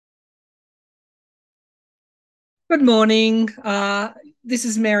Good morning. This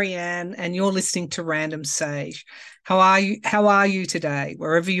is Marianne, and you're listening to Random Sage. How are you? How are you today,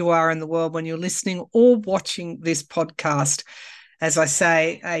 wherever you are in the world when you're listening or watching this podcast? As I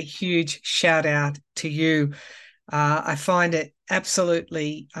say, a huge shout out to you. I find it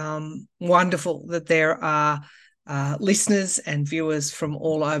absolutely wonderful that there are listeners and viewers from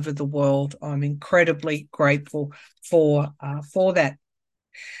all over the world. I'm incredibly grateful for that.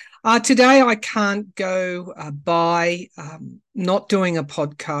 Today, I can't go by not doing a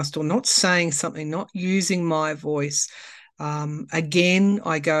podcast or not saying something, not using my voice. Again,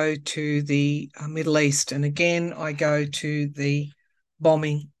 I go to the Middle East, and again, I go to the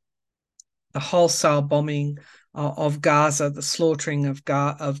bombing, the wholesale bombing of Gaza, the slaughtering of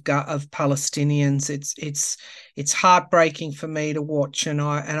Palestinians. It's heartbreaking for me to watch, and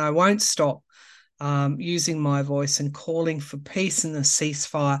I won't stop using my voice and calling for peace and the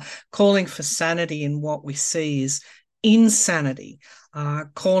ceasefire, calling for sanity in what we see is insanity,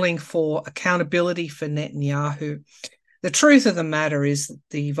 calling for accountability for Netanyahu. The truth of the matter is that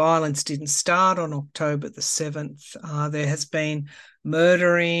the violence didn't start on October the 7th. There has been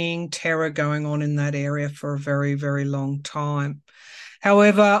murdering, terror going on in that area for a very, very long time.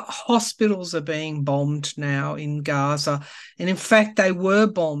 However, hospitals are being bombed now in Gaza. And in fact, they were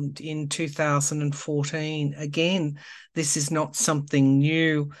bombed in 2014. Again, this is not something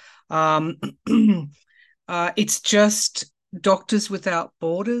new. Um, it's just Doctors Without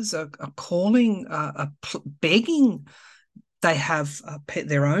Borders are calling, begging. They have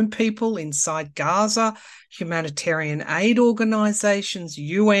their own people inside Gaza, humanitarian aid organisations,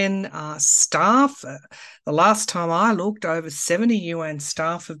 UN staff. The last time I looked, over 70 UN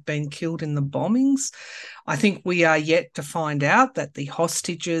staff have been killed in the bombings. I think we are yet to find out that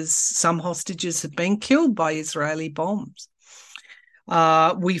some hostages have been killed by Israeli bombs.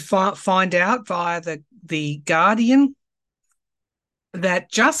 We find out via the Guardian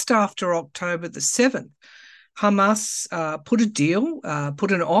that just after October the 7th, Hamas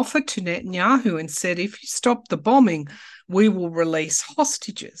put an offer to Netanyahu and said, if you stop the bombing, we will release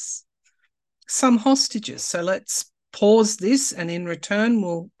hostages, some hostages. So let's pause this, and in return,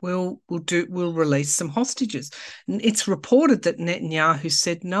 we'll release some hostages. And it's reported that Netanyahu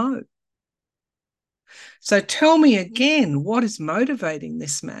said no. So tell me again, what is motivating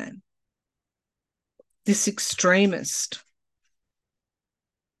this man, this extremist?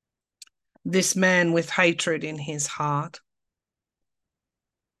 This man with hatred in his heart,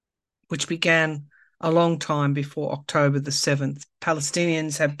 which began a long time before October the 7th.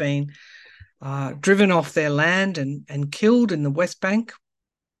 Palestinians have been driven off their land and killed in the West Bank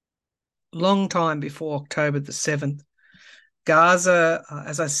long time before October the 7th. Gaza,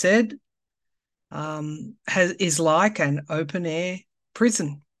 as I said, is like an open-air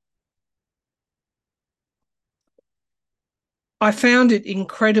prison. I found it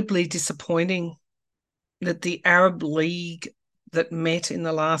incredibly disappointing that the Arab League that met in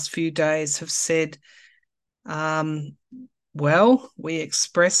the last few days have said, well, we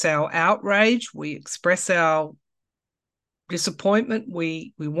express our outrage, we express our disappointment,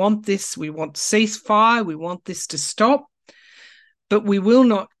 we want this, we want ceasefire, we want this to stop, but we will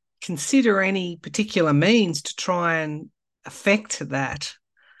not consider any particular means to try and affect that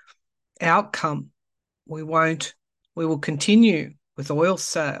outcome. We will continue with oil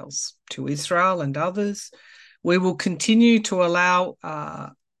sales to Israel and others. We will continue to allow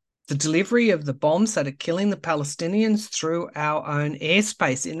the delivery of the bombs that are killing the Palestinians through our own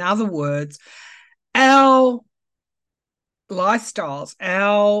airspace. In other words, our lifestyles,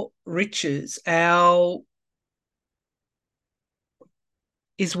 our riches,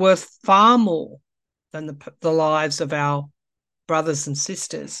 is worth far more than the lives of our brothers and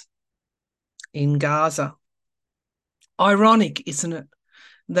sisters in Gaza. Ironic, isn't it,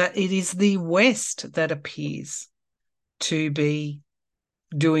 that it is the West that appears to be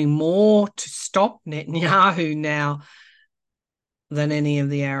doing more to stop Netanyahu now than any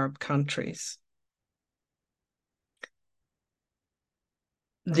of the Arab countries.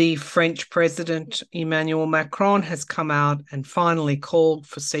 The French President Emmanuel Macron has come out and finally called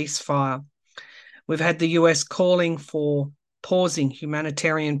for ceasefire. We've had the US calling for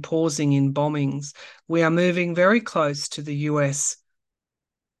humanitarian pausing in bombings. We are moving very close to the US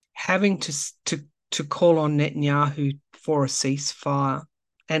having to call on Netanyahu for a ceasefire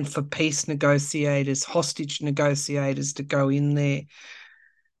and for peace negotiators, hostage negotiators to go in there.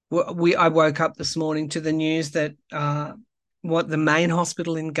 I woke up this morning to the news that the main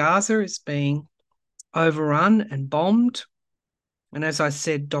hospital in Gaza is being overrun and bombed. And as I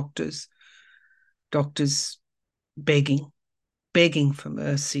said, doctors begging for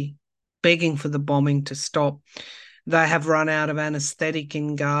mercy, begging for the bombing to stop. They have run out of anaesthetic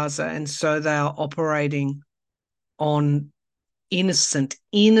in Gaza, and so they are operating on innocent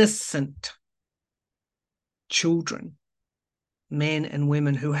children, men and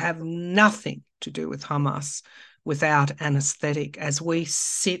women who have nothing to do with Hamas, without anaesthetic, as we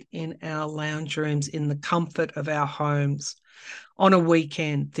sit in our lounge rooms in the comfort of our homes on a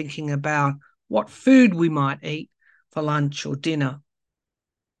weekend thinking about what food we might eat for lunch or dinner.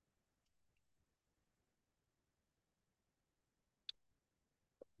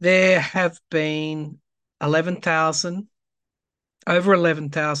 There have been over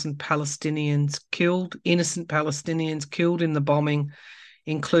 11,000 Palestinians killed, innocent Palestinians killed in the bombing,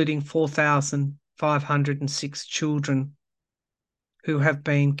 including 4,506 children who have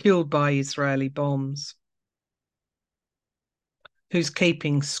been killed by Israeli bombs. Who's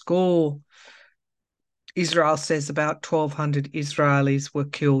keeping score? Israel says about 1,200 Israelis were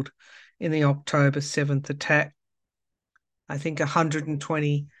killed in the October 7th attack. I think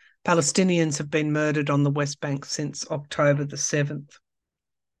 120 Palestinians have been murdered on the West Bank since October the 7th.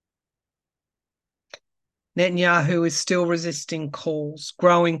 Netanyahu is still resisting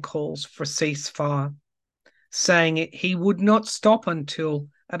growing calls for a ceasefire, saying he would not stop until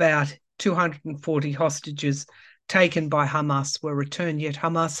about 240 hostages taken by Hamas were returned. Yet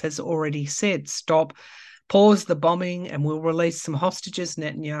Hamas has already said, stop, pause the bombing, and we'll release some hostages.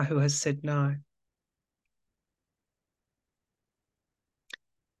 Netanyahu has said no.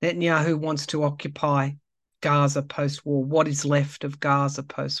 Netanyahu wants to occupy Gaza post-war, what is left of Gaza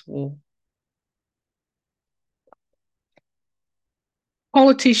post-war.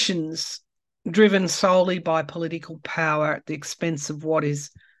 Politicians driven solely by political power at the expense of what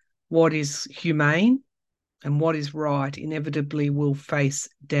is humane and what is right inevitably will face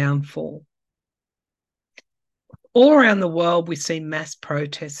downfall. All around the world, we see mass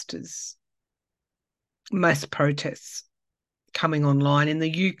protests coming online. In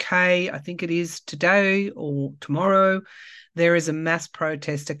the UK, I think it is today or tomorrow, there is a mass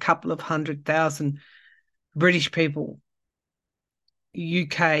protest. A couple of 100,000 British people,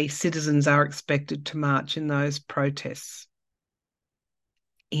 UK citizens, are expected to march in those protests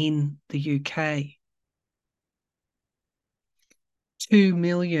in the UK. 2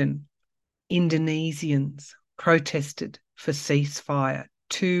 million Indonesians protested for ceasefire.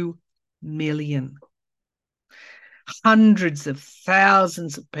 2 million. Hundreds of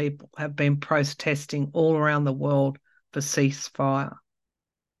thousands of people have been protesting all around the world for ceasefire.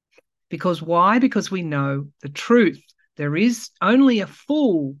 Because why? Because we know the truth. There is only a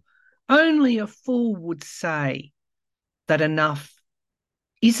fool would say that enough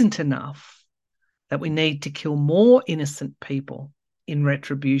isn't enough, that we need to kill more innocent people in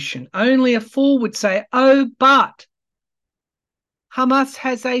retribution. Only a fool would say, oh, but Hamas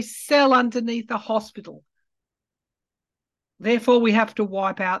has a cell underneath a hospital. Therefore, we have to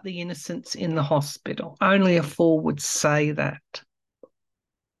wipe out the innocents in the hospital. Only a fool would say that.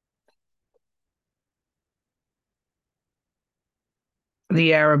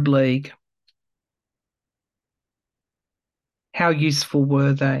 The Arab League. How useful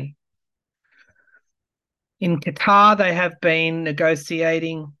were they? In Qatar, they have been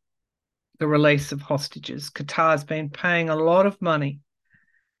negotiating the release of hostages. Qatar's been paying a lot of money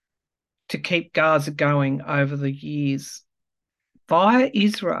to keep Gaza going over the years via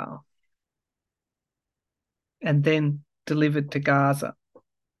Israel and then delivered to Gaza.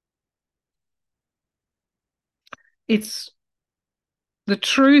 It's the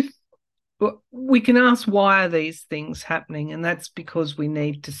truth. We can ask, why are these things happening? And that's because we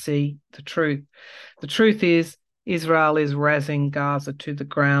need to see the truth. The truth is Israel is razing Gaza to the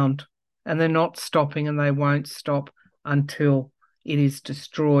ground, and they're not stopping, and they won't stop until it is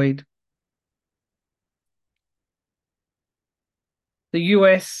destroyed. The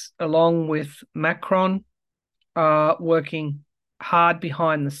US, along with Macron, are working hard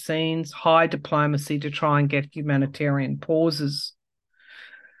behind the scenes, high diplomacy, to try and get humanitarian pauses.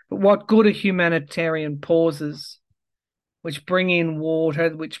 But what good are humanitarian pauses, which bring in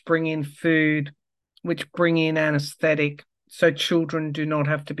water, which bring in food, which bring in anaesthetic, so children do not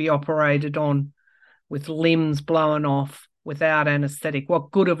have to be operated on with limbs blown off without anaesthetic?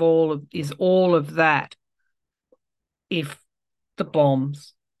 What good is all of that if the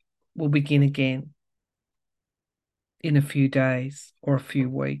bombs will begin again in a few days or a few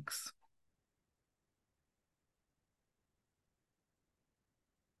weeks?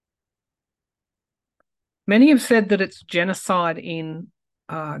 Many have said that it's genocide in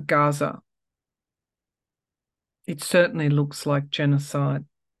Gaza. It certainly looks like genocide.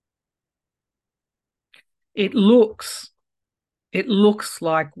 It looks It looks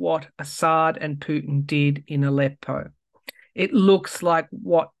like what Assad and Putin did in Aleppo. It looks like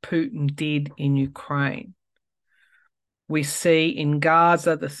what Putin did in Ukraine. We see in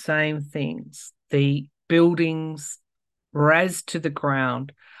Gaza the same things, the buildings razed to the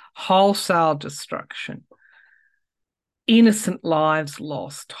ground, wholesale destruction, innocent lives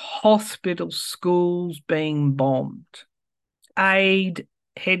lost, hospitals, schools being bombed, aid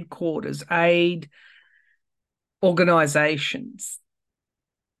headquarters, aid organisations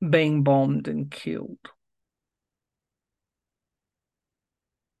being bombed and killed.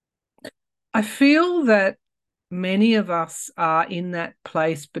 I feel that many of us are in that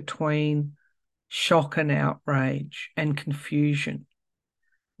place between shock and outrage and confusion.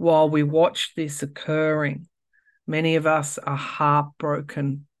 While we watch this occurring, many of us are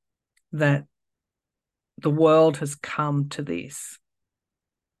heartbroken that the world has come to this.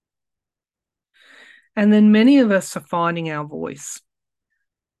 And then many of us are finding our voice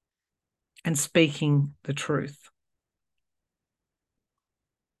and speaking the truth.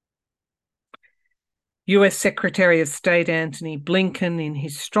 US Secretary of State Antony Blinken, in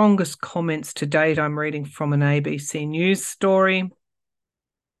his strongest comments to date, I'm reading from an ABC News story.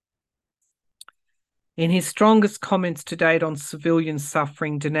 In his strongest comments to date on civilian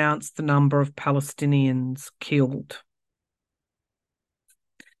suffering, denounced the number of Palestinians killed.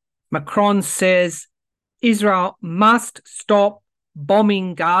 Macron says Israel must stop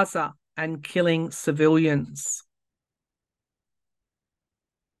bombing Gaza and killing civilians.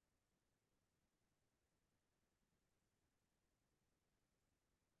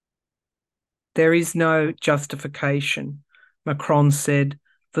 There is no justification, Macron said,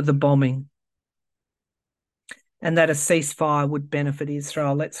 for the bombing, and that a ceasefire would benefit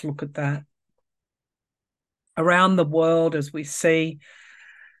Israel. Let's look at that. Around the world, as we see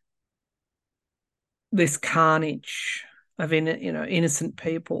this carnage of innocent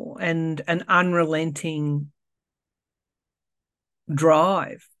people and an unrelenting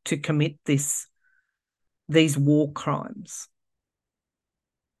drive to commit these war crimes,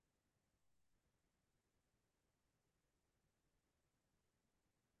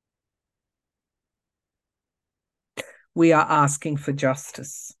 we are asking for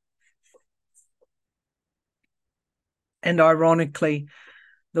justice. And ironically,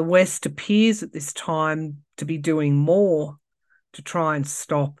 the West appears at this time to be doing more to try and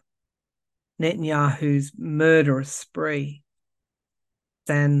stop Netanyahu's murderous spree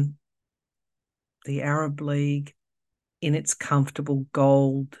than the Arab League in its comfortable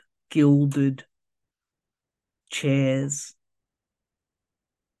gold gilded chairs.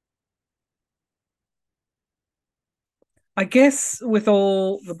 I guess with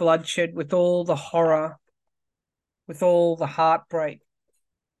all the bloodshed, with all the horror, with all the heartbreak,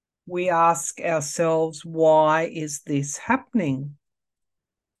 we ask ourselves, why is this happening?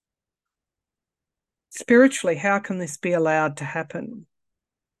 Spiritually, how can this be allowed to happen?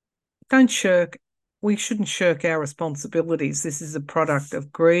 We shouldn't shirk our responsibilities. This is a product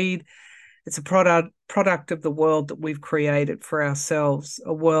of greed. It's a product of the world that we've created for ourselves,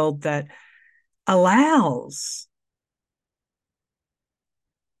 a world that allows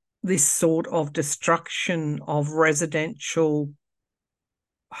this sort of destruction of residential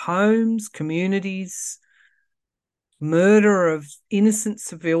homes, communities, murder of innocent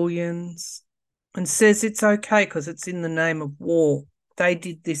civilians, and says it's okay because it's in the name of war. They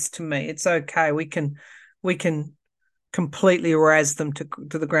did this to me. It's okay. We can completely razz them to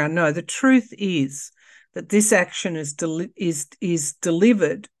the ground. No, the truth is that this action is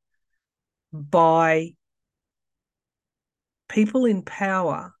delivered by people in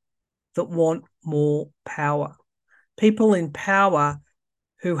power that want more power. People in power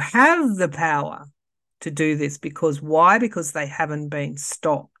who have the power to do this. Because why? Because they haven't been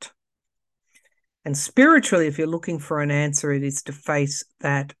stopped. And spiritually, if you're looking for an answer, it is to face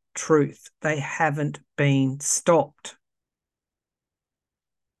that truth. They haven't been stopped.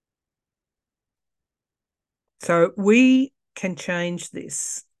 So we can change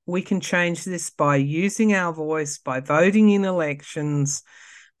this. We can change this by using our voice, by voting in elections,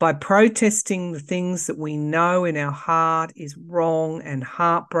 by protesting the things that we know in our heart is wrong and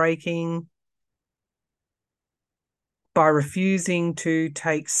heartbreaking, by refusing to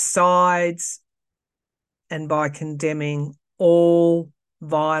take sides, and by condemning all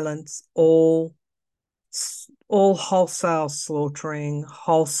violence, all wholesale slaughtering,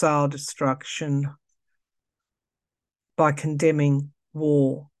 wholesale destruction, by condemning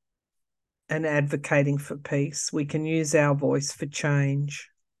war and advocating for peace. We can use our voice for change.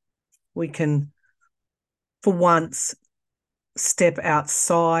 We can, for once, step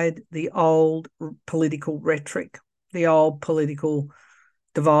outside the old political rhetoric the old political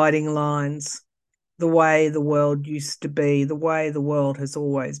dividing lines, the way the world used to be, the way the world has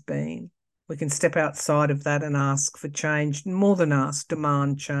always been. We can step outside of that and ask for change, more than ask,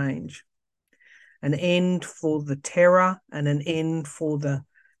 demand change. An end for the terror and an end for the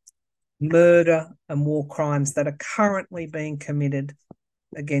murder and war crimes that are currently being committed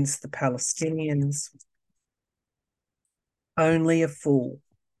against the Palestinians. Only a fool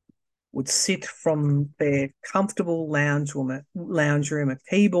would sit from their comfortable lounge room, a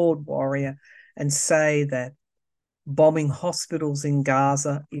keyboard warrior, and say that bombing hospitals in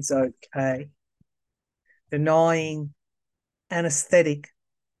Gaza is okay. Denying anaesthetic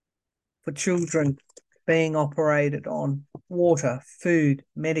for children being operated on, water, food,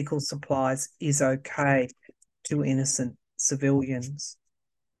 medical supplies is okay to innocent civilians.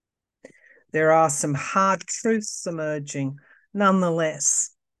 There are some hard truths emerging,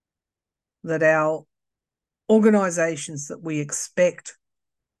 nonetheless, that our organisations that we expect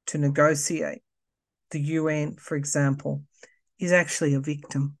to negotiate, the UN, for example, is actually a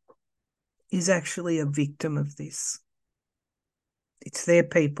victim of this. It's their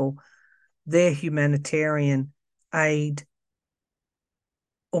people, their humanitarian aid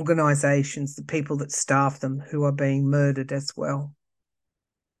organisations, the people that staff them, who are being murdered as well.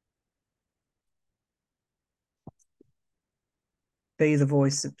 Be the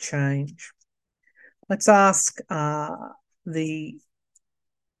voice of change. Let's ask the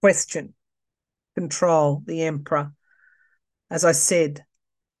question, control, the emperor. As I said,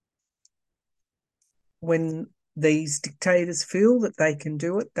 when these dictators feel that they can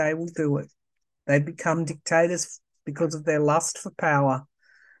do it, they will do it. They become dictators because of their lust for power,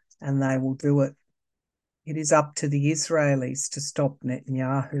 and they will do it. It is up to the Israelis to stop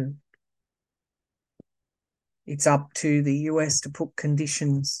Netanyahu. It's up to the US to put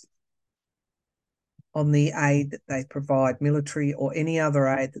conditions on the aid that they provide, military or any other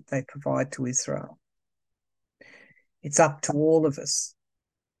aid that they provide to Israel. It's up to all of us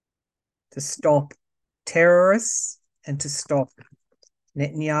to stop terrorists and to stop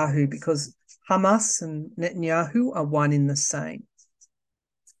Netanyahu, because Hamas and Netanyahu are one in the same.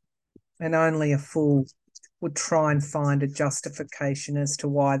 And only a fool would try and find a justification as to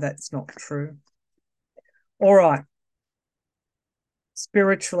why that's not true. All right.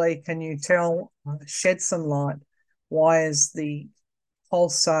 Spiritually, can you shed some light? Why is the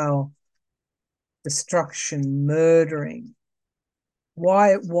wholesale destruction, murdering?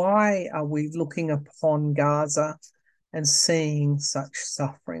 Why are we looking upon Gaza and seeing such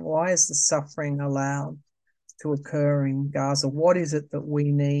suffering? Why is the suffering allowed to occur in Gaza? What is it that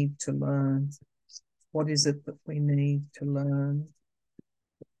we need to learn? What is it that we need to learn?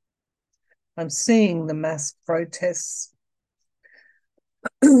 I'm seeing the mass protests,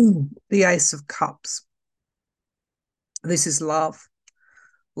 the Ace of Cups. This is love,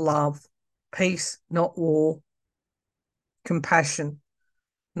 peace, not war, compassion,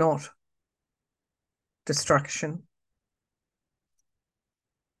 not destruction.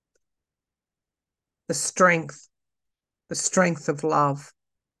 The strength of love,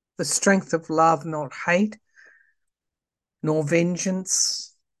 not hate, nor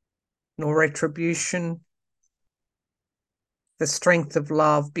vengeance, nor retribution. The strength of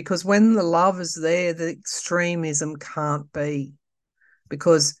love, because when the love is there, the extremism can't be,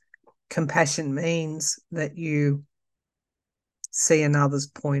 because compassion means that you see another's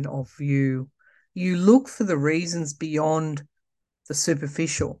point of view. You look for the reasons beyond the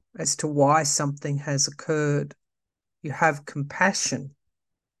superficial as to why something has occurred. You have compassion.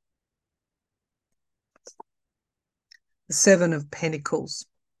 The Seven of Pentacles,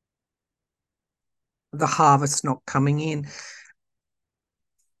 the harvest not coming in.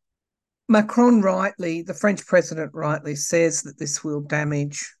 The French president rightly says that this will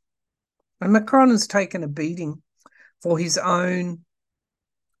damage. And Macron has taken a beating for his own,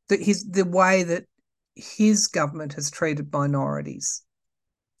 the way that his government has treated minorities.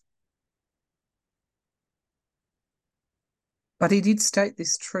 But he did state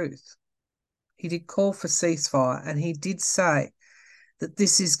this truth. He did call for ceasefire, and he did say that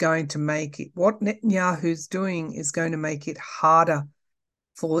this is going to make it, what Netanyahu's doing is going to make it harder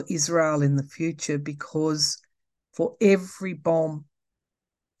for Israel in the future, because for every bomb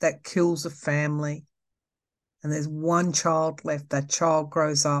that kills a family and there's one child left, that child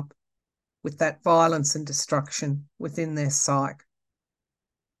grows up with that violence and destruction within their psyche.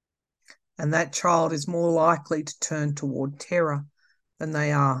 And that child is more likely to turn toward terror than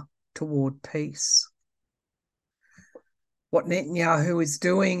they are toward peace. What Netanyahu is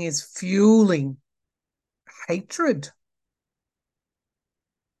doing is fueling hatred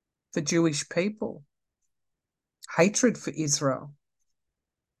for Jewish people, hatred for Israel.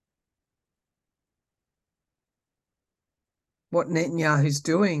 What Netanyahu's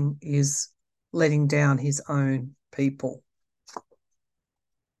doing is letting down his own people.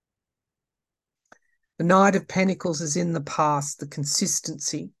 The Knight of Pentacles is in the past, the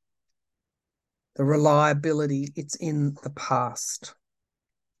consistency, the reliability, it's in the past.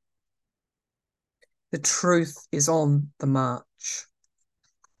 The truth is on the march.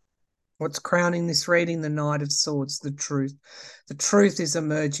 What's crowning this reading? The Knight of Swords, the truth. The truth is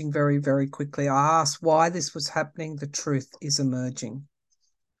emerging very, very quickly. I asked why this was happening. The truth is emerging.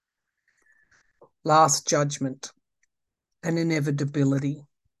 Last judgment, an inevitability.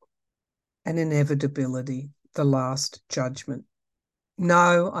 An inevitability, the last judgment.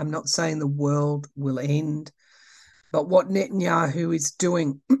 No, I'm not saying the world will end, but what Netanyahu is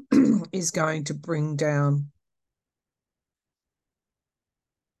doing is going to bring down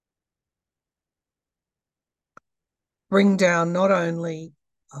not only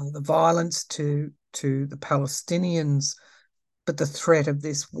the violence to the Palestinians, but the threat of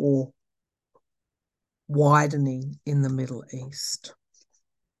this war widening in the Middle East.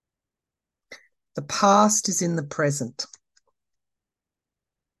 The past is in the present.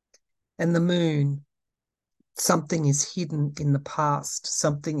 And the moon, something is hidden in the past,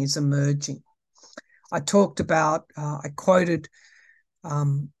 something is emerging. I quoted a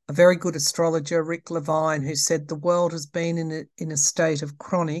very good astrologer, Rick Levine, who said the world has been in a state of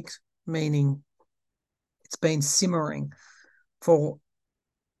chronic, meaning it's been simmering for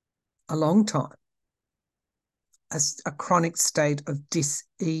a long time, a chronic state of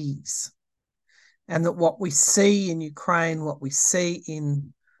dis-ease. And that what we see in Ukraine, what we see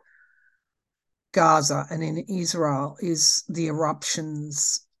in Gaza and in Israel is the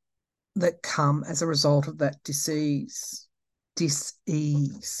eruptions that come as a result of that dis-ease.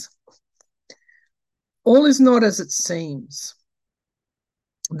 All is not as it seems.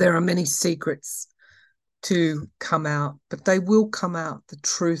 There are many secrets to come out, but they will come out. The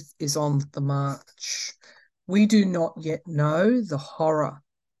truth is on the march. We do not yet know the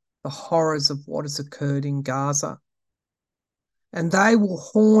horrors of what has occurred in Gaza. And they will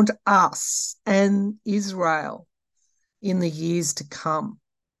haunt us and Israel in the years to come.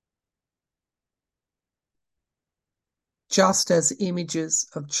 Just as images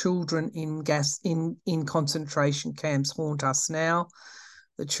of children in concentration camps haunt us now,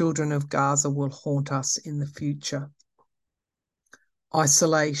 the children of Gaza will haunt us in the future.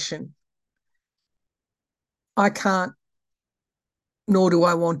 Isolation. I can't, nor do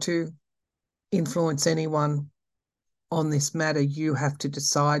I want to influence anyone on this matter. You have to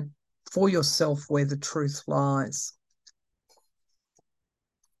decide for yourself where the truth lies.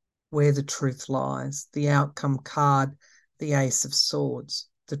 Where the truth lies. The outcome card, the Ace of Swords,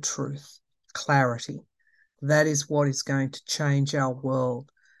 the truth, clarity. That is what is going to change our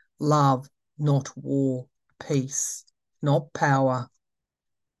world. Love, not war. Peace, not power.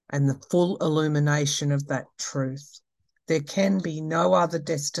 And the full illumination of that truth. There can be no other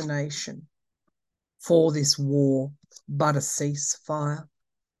destination for this war but a ceasefire.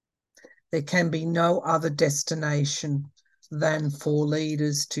 There can be no other destination than for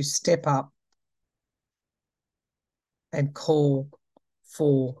leaders to step up and call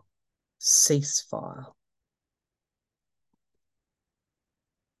for ceasefire.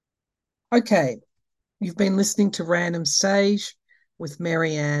 Okay, you've been listening to Random Sage with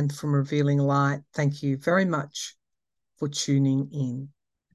Marianne from Revealing Light. Thank you very much for tuning in.